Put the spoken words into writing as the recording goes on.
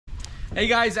Hey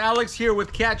guys, Alex here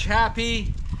with Catch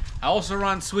Happy. I also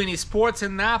run Sweeney Sports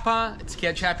in Napa. It's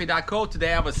catchhappy.co.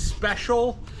 Today I have a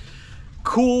special,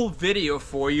 cool video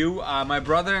for you. My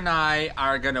brother and I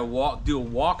are gonna do a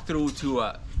walkthrough to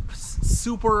a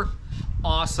super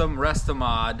awesome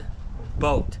Restomod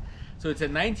boat. So it's a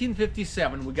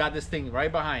 1957. We got this thing right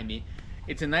behind me.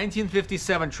 It's a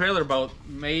 1957 trailer boat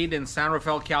made in San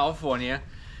Rafael, California,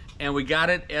 and we got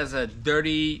it as a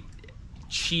dirty,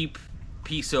 cheap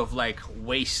piece of like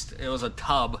waste. It was a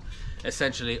tub,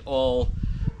 essentially, all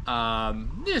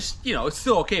just, you know, it's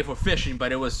still okay for fishing,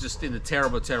 but it was just in a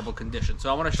terrible condition.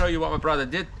 So I want to show you what my brother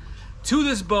did to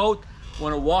this boat. I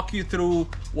want to walk you through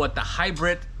what the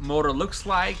hybrid motor looks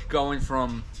like, going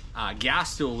from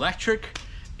gas to electric,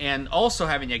 and also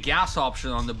having a gas option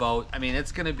on the boat. I mean,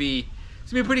 it's gonna be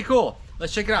pretty cool.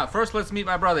 Let's check it out. First, let's meet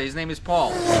my brother. His name is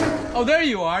Paul. Oh, there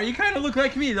you are. You kind of look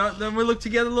like me. Don't we look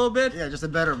together a little bit? Yeah, just a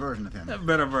better version of him. A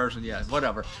better version, yes.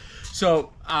 Whatever.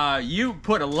 So, you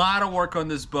put a lot of work on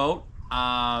this boat.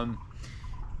 And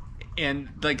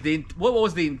like, what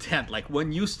was the intent? Like,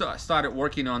 when you started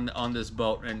working on this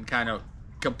boat and kind of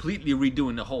completely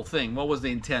redoing the whole thing, what was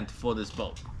the intent for this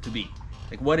boat to be?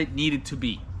 Like, what it needed to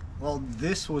be? Well,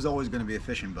 this was always going to be a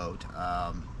fishing boat.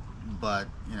 But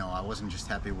you know, I wasn't just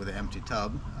happy with the empty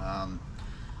tub.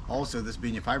 Also, this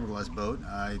being a fiberglass boat,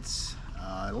 it's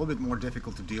a little bit more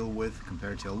difficult to deal with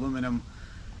compared to aluminum.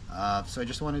 So I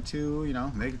just wanted to, you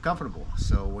know, make it comfortable.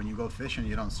 So when you go fishing,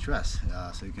 you don't stress.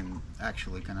 So you can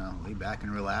actually kind of lay back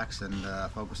and relax and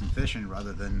focus on fishing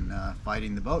rather than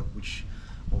fighting the boat, which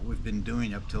what we've been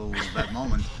doing up till that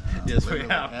moment. Yes, we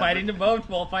are fighting the boat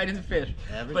while fighting the fish.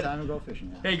 Every time we go fishing.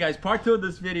 Yeah. Hey guys, part 2 of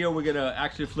this video, we're gonna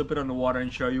actually flip it on the water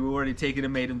and show you. We're already taking a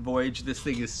maiden voyage. This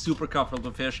thing is super comfortable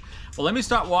to fish. Well, let me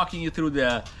start walking you through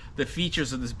the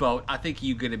features of this boat. I think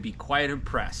you're gonna be quite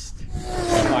impressed.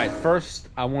 All right, first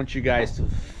I want you guys to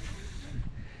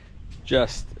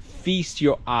just feast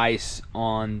your eyes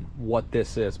on what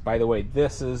this is. By the way,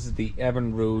 this is the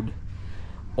Evinrude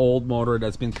old motor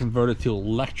that's been converted to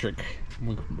electric.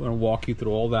 We're gonna walk you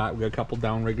through all that. We got a couple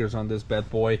downriggers on this bad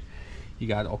boy. You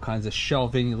got all kinds of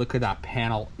shelving. Look at that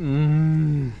panel.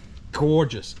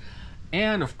 Gorgeous.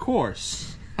 And of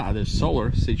course, there's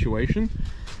solar situation.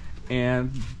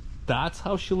 And that's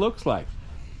how she looks like.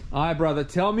 All right, brother,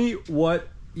 tell me what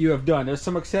you have done. There's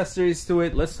some accessories to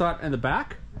it. Let's start in the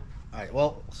back. All right,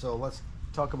 well, so let's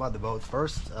talk about the boat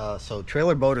first. So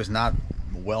Trailerboat is not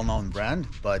a well-known brand,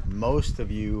 but most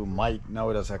of you might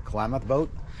know it as a Klamath boat.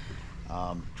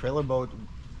 Trailerboat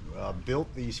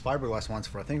built these fiberglass ones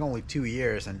for I think only 2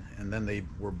 years, and then they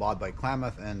were bought by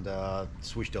Klamath and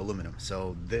switched to aluminum.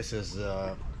 So this is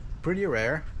pretty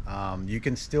rare. You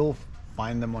can still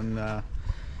find them on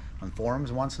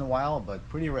forums once in a while, but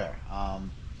pretty rare.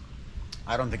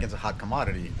 I don't think it's a hot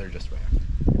commodity, they're just rare.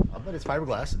 But it's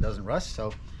fiberglass, it doesn't rust,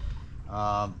 so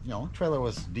you know, trailer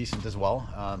was decent as well.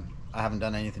 I haven't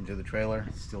done anything to the trailer.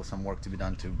 Still some work to be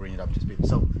done to bring it up to speed.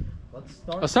 So let's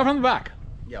start from the back.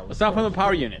 Yeah, let's start from the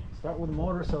power unit. Start with the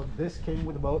motor. So this came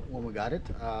with the boat when we got it.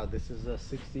 This is a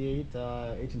 68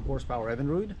 18 horsepower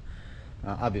Evinrude,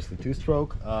 obviously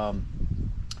 2-stroke.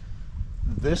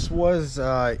 This was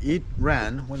it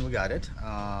ran when we got it.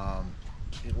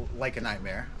 Like a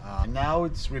nightmare. Now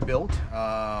it's rebuilt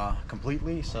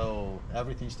completely, so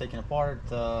everything's taken apart,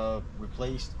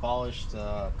 replaced, polished,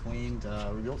 cleaned,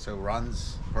 rebuilt, so it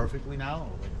runs perfectly now,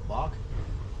 like a clock.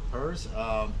 Hers.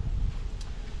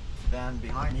 Then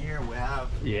behind here we have,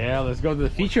 yeah, let's go to the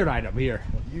featured item here.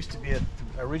 What used to be an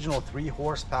original 3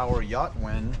 horsepower yacht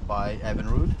wind by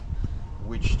Evinrude,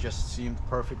 which just seemed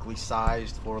perfectly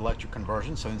sized for electric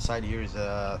conversion. So inside here is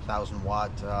a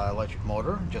 1000-watt electric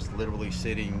motor, just literally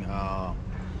sitting.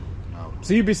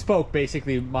 So you bespoke,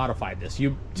 basically modified this.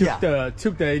 You took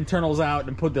the internals out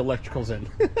and put the electricals in.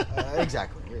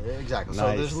 Exactly. Nice.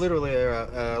 So there's literally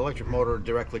an electric motor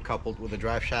directly coupled with a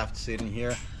drive shaft sitting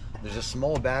here. There's a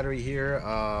small battery here,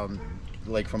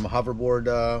 like from a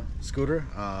hoverboard scooter.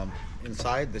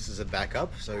 Inside, this is a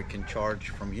backup, so you can charge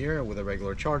from here with a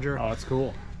regular charger. Oh, that's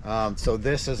cool. So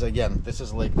this is, again, this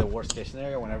is like the worst case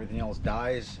scenario when everything else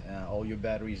dies, all your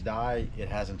batteries die. It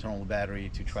has internal battery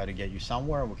to try to get you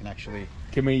somewhere. We can actually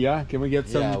can we get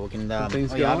some? Yeah, we can. Some things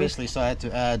going? Obviously, so I had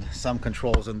to add some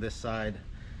controls on this side.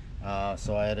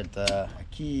 So I added a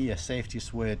key, a safety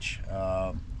switch.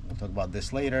 We'll talk about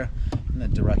this later, and the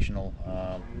directional,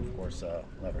 of course,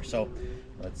 lever. So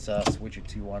let's switch it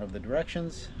to one of the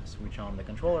directions. Switch on the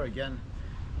controller again.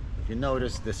 If you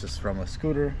notice, this is from a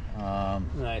scooter.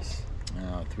 Nice.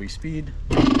 3-speed.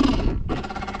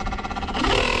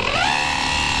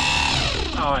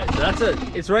 All right, so that's it.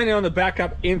 It's right now on the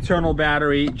backup internal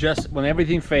battery. Just when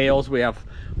everything fails,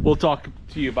 we'll talk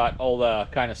to you about all the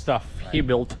kind of stuff he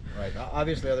built. Right.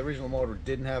 Obviously, the original motor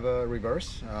didn't have a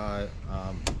reverse.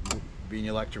 Being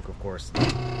electric, of course.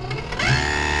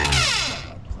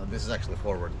 This is actually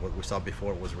forward. What we saw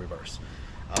before was reverse.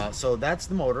 So that's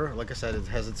the motor. Like I said, it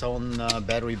has its own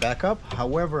battery backup.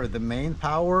 However, the main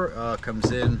power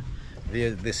comes in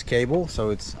via this cable, so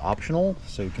it's optional,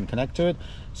 so you can connect to it.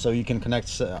 So you can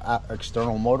connect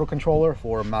external motor controller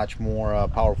for a much more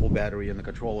powerful battery in the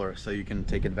controller, so you can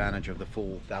take advantage of the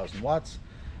full 1000 watts.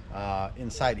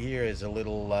 Inside here is a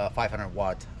little 500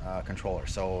 watt controller,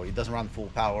 so it doesn't run full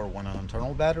power when an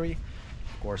internal battery.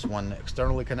 Of course, when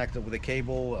externally connected with a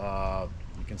cable,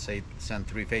 you can send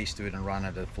 3-phase to it and run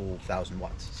at a full 1000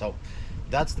 watts. So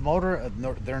that's the motor.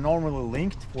 They're normally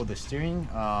linked for the steering.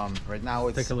 Right now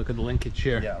it's... Take a look at the linkage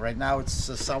here. Yeah, right now it's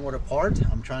somewhat apart.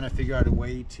 I'm trying to figure out a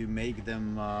way to make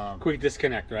them... Quick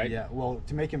disconnect, right? Yeah, well,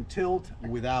 to make them tilt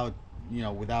without,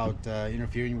 without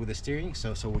interfering with the steering,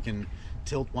 so we can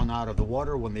tilt one out of the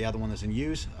water when the other one is in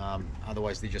use.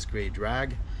 Otherwise, they just create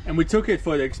drag. And we took it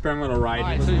for the experimental ride.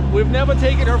 Right, so we've never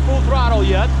taken her full throttle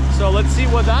yet, so let's see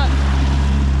what that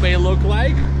may look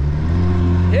like.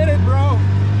 Hit it, bro.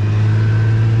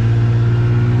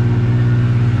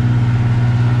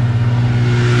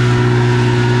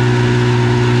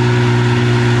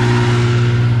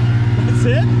 That's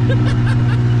it.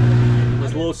 It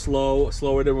was a little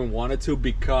slower than we wanted to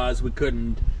because we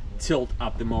couldn't tilt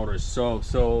up the motors. So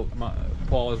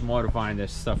Paul is modifying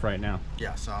this stuff right now.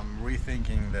 Yeah, so I'm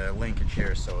rethinking the linkage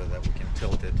here so that we can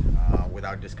tilt it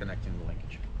without disconnecting the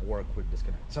linkage, or a quick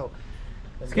disconnect. So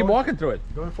let's keep walking through it.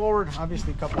 Going forward,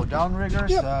 obviously a couple of downriggers.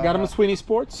 Yep. Got them at Sweeney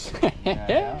Sports.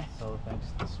 Yeah, so thanks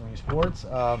to Sweeney Sports.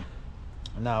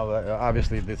 Now,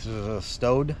 obviously this is a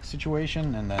stowed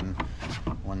situation, and then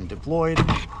when deployed,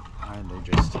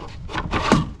 they just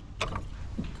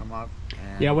come up.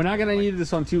 Yeah, we're not gonna need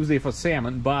this on Tuesday for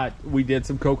salmon, but we did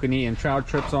some kokanee and trout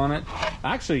trips on it.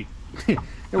 Actually,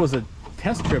 it was a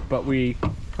test trip, but we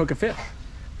hooked a fish.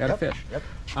 Got a fish. Yep.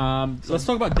 Let's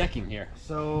talk about decking here.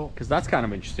 So, because that's kind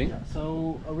of interesting. Yeah,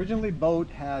 so originally boat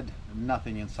had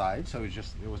nothing inside, so it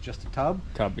was just a tub.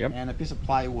 Yep. And a piece of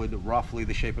plywood, roughly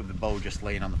the shape of the boat, just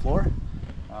laying on the floor.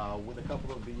 With a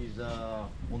couple of these, well,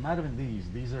 not even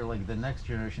these are like the next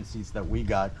generation seats that we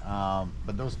got,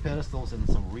 but those pedestals and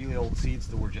some really old seats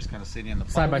that were just kind of sitting in the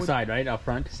side by side, right, up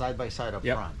front. Side by side up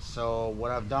front. So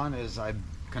what I've done is I've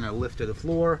kind of lifted the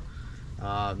floor,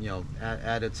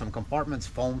 added some compartments,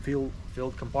 foam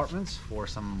filled compartments for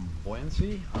some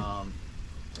buoyancy,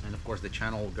 and of course the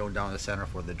channel going down the center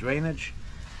for the drainage.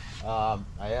 I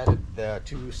added the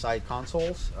 2 side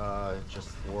consoles just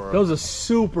for... Those are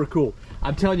super cool.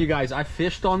 I'm telling you guys, I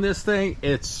fished on this thing.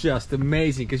 It's just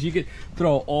amazing because you can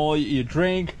throw all your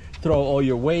drink, throw all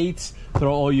your weights,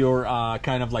 throw all your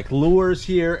kind of like lures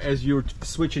here as you're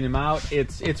switching them out.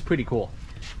 It's pretty cool.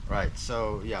 Right,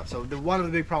 so yeah, so one of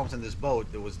the big problems in this boat,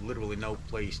 there was literally no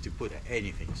place to put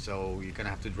anything. So you're gonna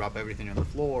have to drop everything on the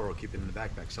floor or keep it in the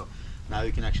backpack. So now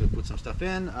you can actually put some stuff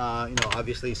in,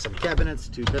 obviously some cabinets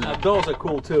to kind of those are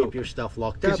cool too. Keep your stuff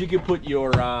locked up. Because you can put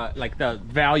your like the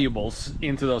valuables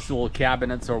into those little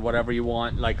cabinets or whatever you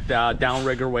want, like the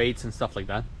downrigger weights and stuff like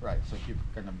that. Right, so keep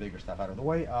kind of bigger stuff out of the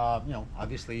way.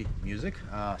 Obviously music,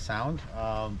 sound.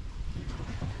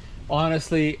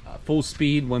 Honestly, full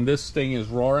speed when this thing is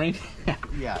roaring,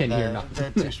 yeah, can't hear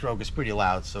nothing. The 2-stroke is pretty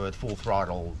loud, so at full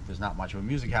throttle, there's not much of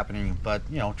music happening. But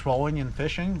trolling and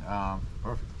fishing,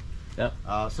 perfect. Yep.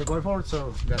 So going forward,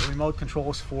 so got remote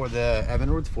controls for the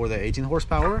Evinrude for the 18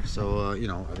 horsepower. So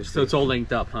obviously. So it's all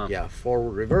linked up, huh? Yeah,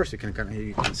 forward, reverse. You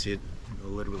can see it a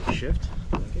little bit of shift.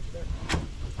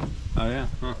 Oh yeah.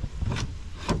 Huh.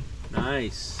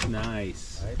 Nice. Right,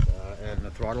 and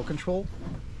the throttle control.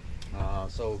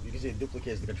 So you can see it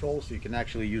duplicates the control, so you can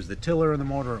actually use the tiller in the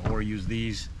motor or use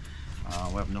these.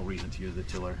 We have no reason to use the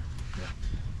tiller.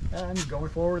 Yeah. And going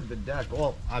forward, the deck.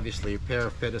 Well, obviously a pair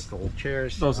of pedestal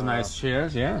chairs. Those are nice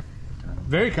chairs, yeah.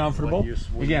 Very comfortable.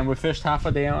 Again, we fished half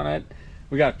a day on it.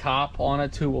 We got a top on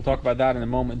it too. We'll talk about that in a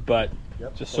moment, but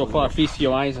just so far, feast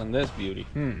your eyes on this beauty.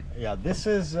 Yeah, this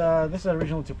is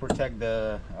originally to protect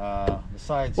the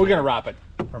sides. We're gonna wrap it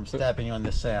from stepping on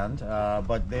the sand,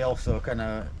 but they also kind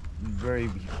of very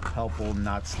helpful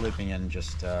not slipping and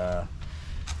just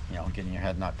getting your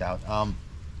head knocked out.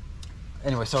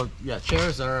 Anyway, so yeah,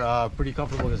 chairs are pretty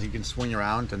comfortable because you can swing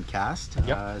around and cast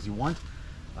as you want.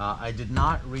 I did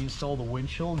not reinstall the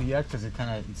windshield yet because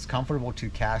it's comfortable to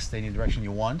cast any direction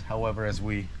you want. However, as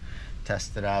we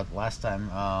tested out last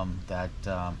time,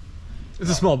 It's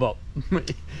a small boat.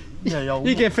 Yeah,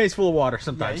 you get face full of water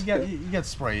sometimes. Yeah, you get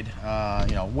sprayed.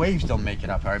 You know, waves don't make it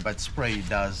up, right? But spray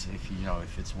does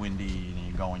if it's windy and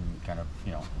you're going kind of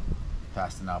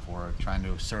fast enough or trying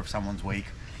to surf someone's wake.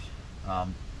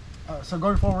 So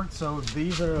going forward, so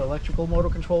these are electrical motor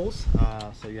controls.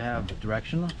 So you have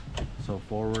direction, so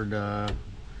forward and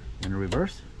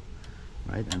reverse,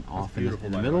 right, and off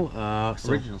in the middle.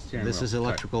 So Original steering this wheel. is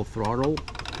electrical throttle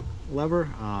lever,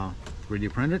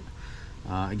 3D printed.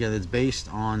 Again, it's based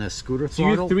on a scooter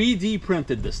throttle. So you 3D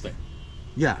printed this thing?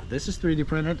 Yeah, this is 3D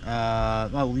printed.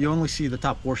 Well, you only see the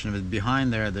top portion of it.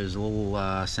 Behind there's a little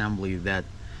assembly that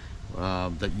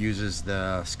uses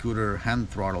the scooter hand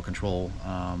throttle control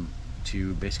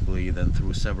to basically then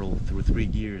through 3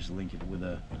 gears link it with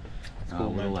a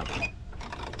little lever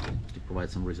to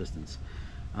provide some resistance.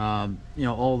 You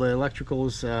know, all the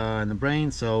electricals in the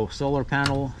brain, so solar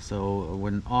panel, so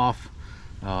when off,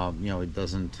 you know, it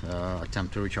doesn't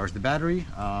attempt to recharge the battery.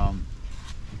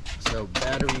 So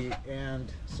battery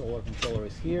and solar controller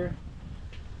is here,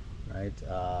 right?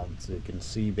 So you can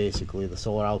see basically the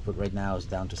solar output right now is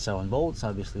down to 7 volts.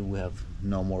 Obviously we have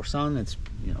no more sun. It's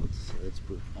it's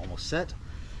almost set.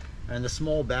 And the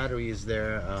small battery is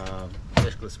there,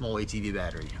 basically a small ATV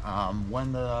battery.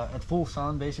 When at full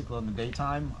sun, basically in the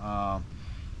daytime,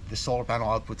 the solar panel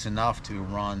outputs enough to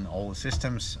run all the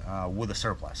systems with a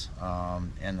surplus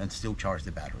and still charge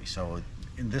the battery. So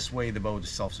in this way, the boat is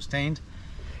self-sustained.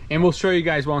 And we'll show you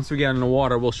guys once we get in the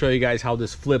water. We'll show you guys how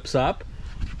this flips up,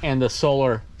 and the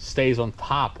solar stays on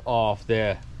top of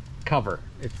the cover.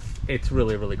 It's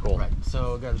really, really cool. Right.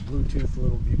 So got a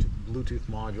little Bluetooth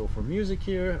module for music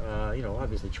here. You know,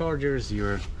 obviously chargers,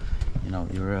 your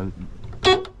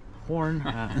horn,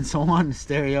 and so on,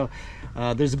 stereo.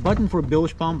 There's a button for a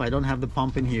bilge pump. I don't have the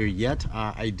pump in here yet.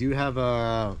 I do have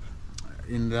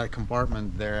in that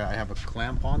compartment there, I have a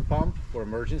clamp-on pump for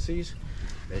emergencies.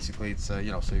 Basically, it's so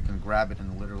you can grab it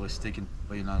and literally stick it,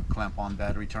 clamp-on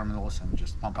battery terminals and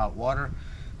just pump out water.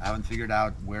 I haven't figured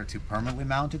out where to permanently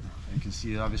mount it. You can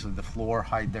see obviously the floor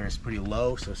height there is pretty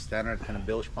low, so standard kind of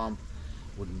bilge pump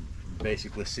would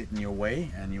basically sit in your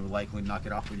way and you would likely knock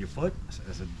it off with your foot,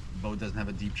 as the boat doesn't have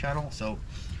a deep channel. So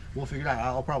we'll figure it out.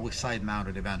 I'll probably side mount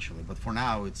it eventually, but for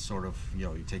now it's sort of,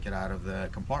 you take it out of the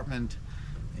compartment,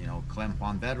 clamp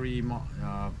on battery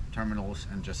terminals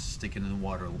and just stick it in the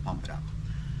water. It'll pump it out.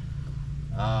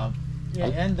 Yeah,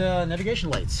 and navigation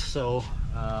lights. So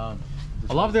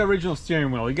I love the original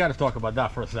steering wheel. You got to talk about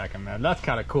that for a second, man. That's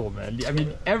kind of cool, man. I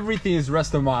mean, everything is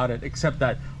Restomod except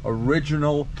that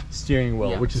original steering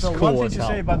wheel, which is so cool. One thing to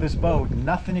say about this boat,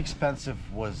 nothing expensive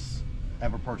was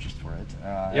ever purchased for it.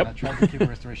 And I tried to keep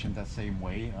restoration that same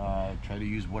way. Try to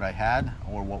use what I had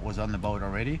or what was on the boat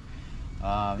already.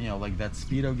 Like that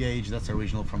speedo gauge, that's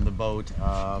original from the boat.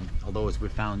 Although as we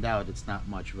found out, it's not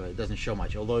much, it doesn't show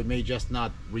much. Although it may just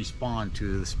not respond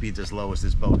to the speeds as low as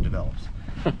this boat develops.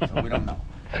 So we don't know.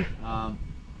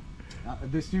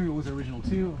 The steering wheel was original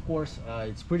too, of course.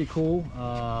 It's pretty cool.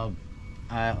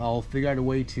 I'll figure out a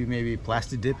way to maybe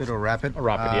plastic dip it or wrap it.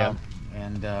 Yeah.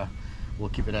 And we'll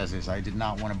keep it as is. I did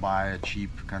not want to buy a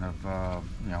cheap kind of, a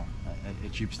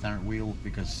cheap standard wheel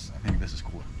because I think this is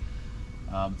cooler.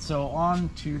 So on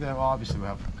to the, obviously we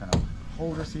have kind of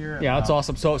holders here. Yeah, that's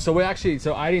awesome. So we actually,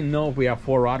 I didn't know if we have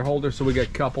 4 rod holders, so we got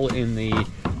a couple in the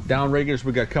downriggers.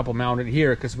 We got a couple mounted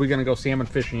here because we're gonna go salmon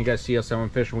fishing. You guys see us salmon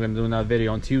fishing. We're gonna do another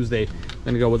video on Tuesday. We're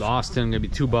gonna go with Austin. Gonna be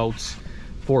 2 boats,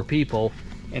 4 people,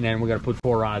 and then we're gonna put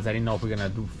 4 rods. I didn't know if we're gonna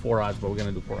do 4 rods, but we're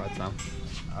gonna do 4 rods now.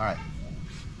 All right.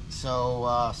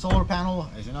 So solar panel,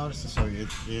 as you noticed, so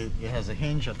it has a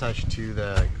hinge attached to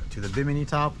the bimini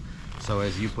top. So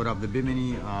as you put up the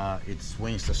bimini, it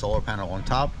swings the solar panel on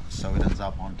top, so it ends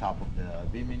up on top of the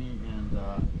bimini and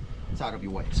it's out of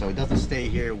your way. So it doesn't stay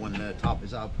here when the top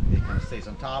is up, it kind of stays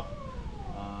on top,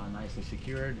 nicely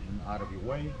secured and out of your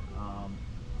way.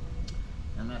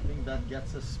 And I think that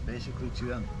gets us basically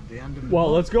to the end of the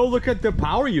boat. Let's go look at the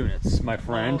power units, my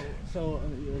friend. So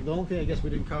the only thing I guess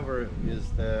we didn't cover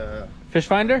is the fish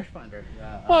finder. Fish finder.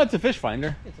 Well, it's a fish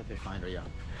finder. It's a fish finder, yeah.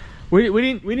 We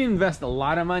didn't invest a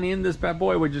lot of money in this bad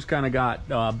boy. We just kind of got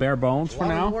bare bones for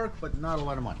now. A lot of work, but not a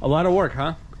lot of money. A lot of work,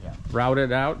 huh? Yeah.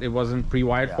 Routed out. It wasn't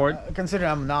pre-wired for it. Consider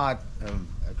I'm not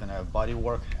a kind of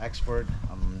bodywork expert.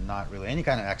 I'm not really any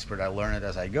kind of expert. I learn it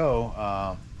as I go,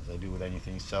 as I do with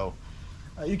anything. So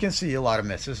you can see a lot of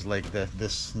misses, like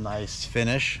this nice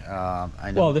finish.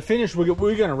 I know. Well, the finish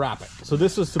we're gonna wrap it. So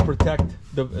this was to protect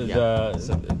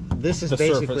this is the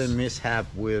basically surface. a mishap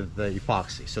with the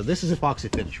epoxy. So this is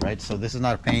epoxy finish, right? So this is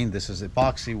not a paint. This is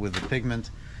epoxy with the pigment.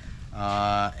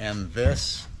 And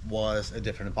this was a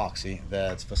different epoxy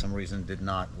that for some reason did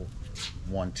not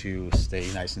want to stay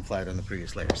nice and flat on the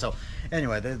previous layer. So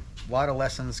anyway, a lot of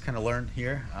lessons kind of learned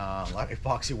here. A lot of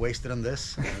epoxy wasted on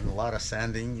this, and a lot of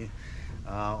sanding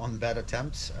on bad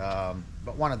attempts.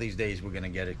 But one of these days we're gonna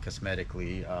get it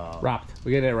cosmetically wrapped.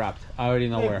 We get it wrapped. I already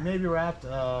know where. Maybe wrapped,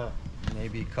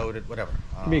 maybe coated, whatever.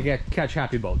 Maybe a Catch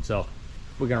Happy boat. So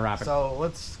we're gonna wrap it. So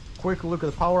let's quick look at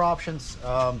the power options.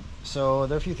 So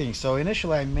there are a few things. So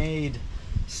initially I made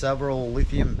several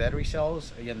lithium battery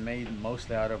cells, again made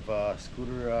mostly out of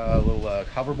scooter little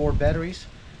hoverboard batteries.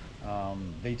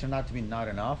 They turned out to be not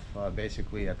enough.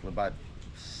 Basically at about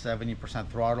 70%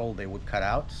 throttle they would cut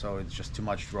out, so it's just too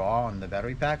much draw on the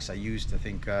battery packs. I used, I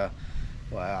think,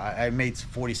 I made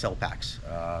 40 cell packs,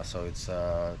 so it's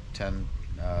 10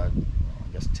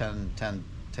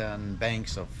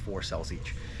 banks of 4 cells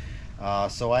each.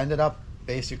 So I ended up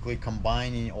basically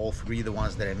combining all 3 the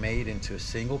ones that I made into a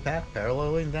single pack,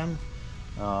 paralleling them,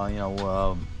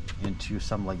 into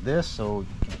something like this, so you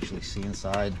can actually see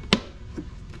inside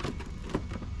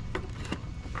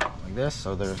like this.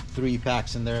 So there are 3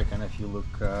 packs in there, kind of if you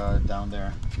look down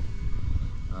there.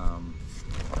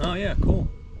 Oh yeah, cool.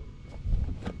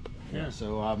 Yeah,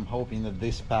 so I'm hoping that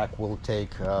this pack will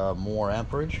take more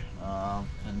amperage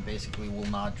and basically will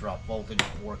not drop voltage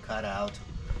or cut out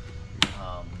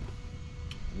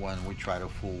when we try to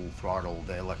full throttle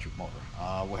the electric motor.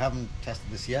 We haven't tested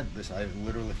this yet. I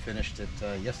literally finished it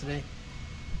yesterday.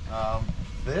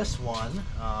 This one.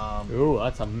 Ooh,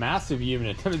 that's a massive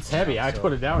unit. It's heavy. I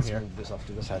put it down here. Move this off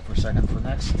to the side for a second for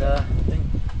next thing.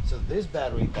 So this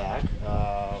battery pack.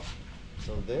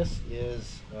 So this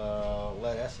is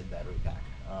lead acid battery pack.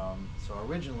 So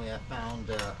originally I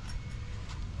found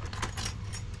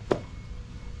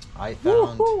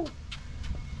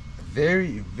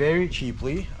very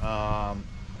cheaply.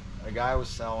 A guy was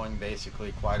selling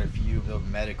basically quite a few of the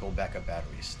medical backup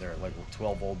batteries. They're like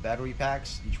 12-volt battery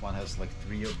packs. Each one has like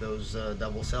 3 of those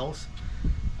double cells,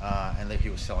 and then he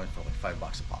was selling for like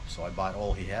 $5 a pop. So I bought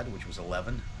all he had, which was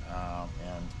 11,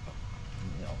 and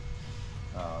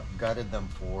gutted them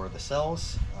for the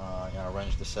cells, and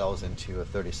arranged the cells into a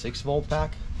 36-volt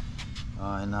pack.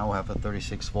 And now we have a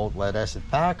 36-volt lead acid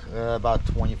pack, about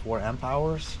 24 amp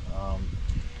hours.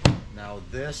 Now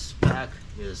this pack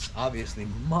is obviously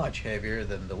much heavier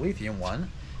than the lithium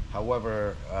one.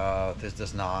 However, this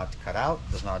does not cut out,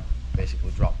 does not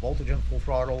basically drop voltage in full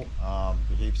throttle,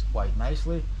 behaves quite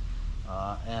nicely,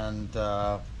 and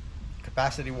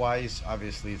capacity-wise,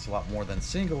 obviously it's a lot more than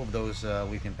single of those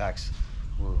lithium packs.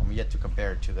 I'm yet to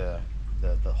compare it to the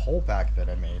whole pack that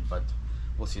I made, but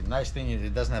we'll see. The nice thing is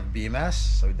it doesn't have BMS,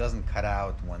 so it doesn't cut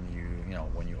out when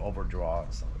you overdraw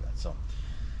and stuff like that. So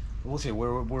we'll see.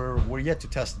 We're yet to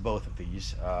test both of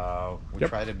these. We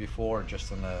tried it before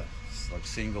just on the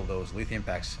single those lithium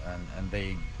packs, and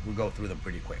we go through them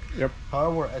pretty quick.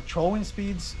 However, at trolling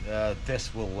speeds,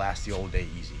 this will last the whole day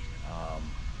easy.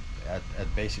 At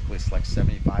basically it's like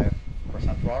 75%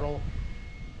 throttle,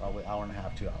 probably hour and a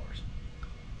half, 2 hours.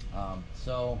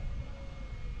 So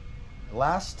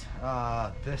last,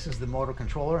 this is the motor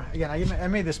controller. Again, I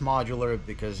made this modular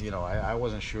because I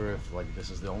wasn't sure if this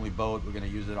is the only boat we're going to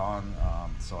use it on,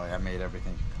 so I made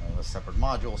everything a separate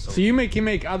module. So you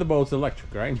make other boats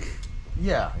electric, right?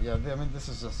 Yeah. I mean, this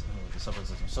is a separate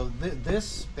system. So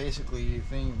this basically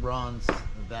thing runs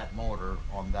that motor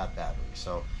on that battery.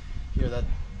 So here, that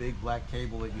big black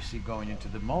cable that you see going into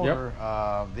the motor,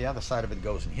 the other side of it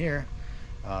goes in here.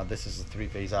 This is a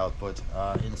 3-phase output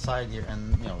inside here,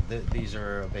 and these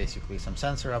are basically some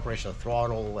sensor operation,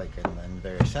 throttle, and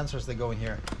various sensors that go in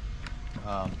here.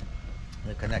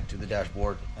 They connect to the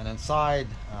dashboard, and inside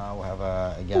we'll have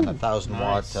again a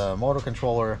 1,000-watt motor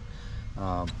controller,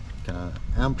 kind of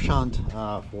amp shunt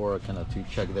for to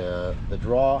check the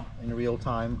draw in real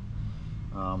time.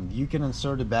 You can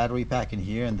insert a battery pack in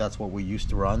here, and that's what we used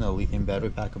to run, a lithium battery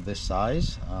pack of this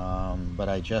size, but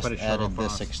I just added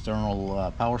this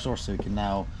external power source, so you can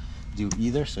now do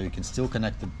either. So you can still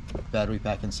connect the battery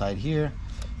pack inside here,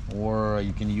 or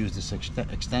you can use this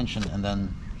extension, and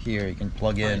then here you can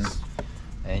plug in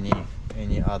any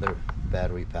other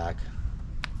battery pack.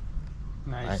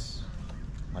 Nice.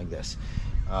 Like this.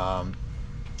 And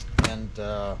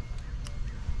I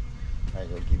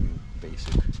will give you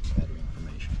basic battery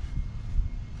information.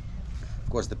 Of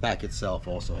course, the pack itself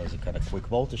also has a kind of quick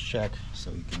voltage check,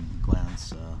 so you can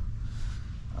glance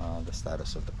the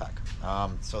status of the pack.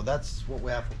 So that's what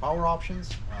we have for power options.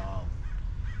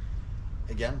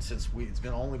 Again, since it's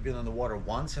only been in the water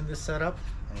once in this setup,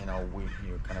 we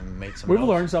kind of made some. We've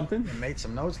learned something. We made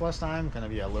some notes last time. I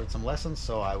learned some lessons.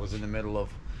 So I was in the middle of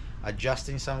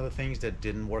adjusting some of the things that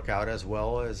didn't work out as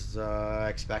well as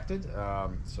expected.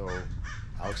 So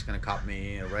Alex is going to cop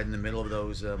me right in the middle of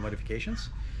those modifications,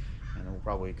 and we'll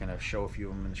probably kind of show a few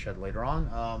of them in the shed later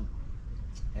on.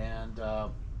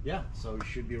 Yeah, so we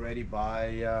should be ready by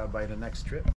the next trip.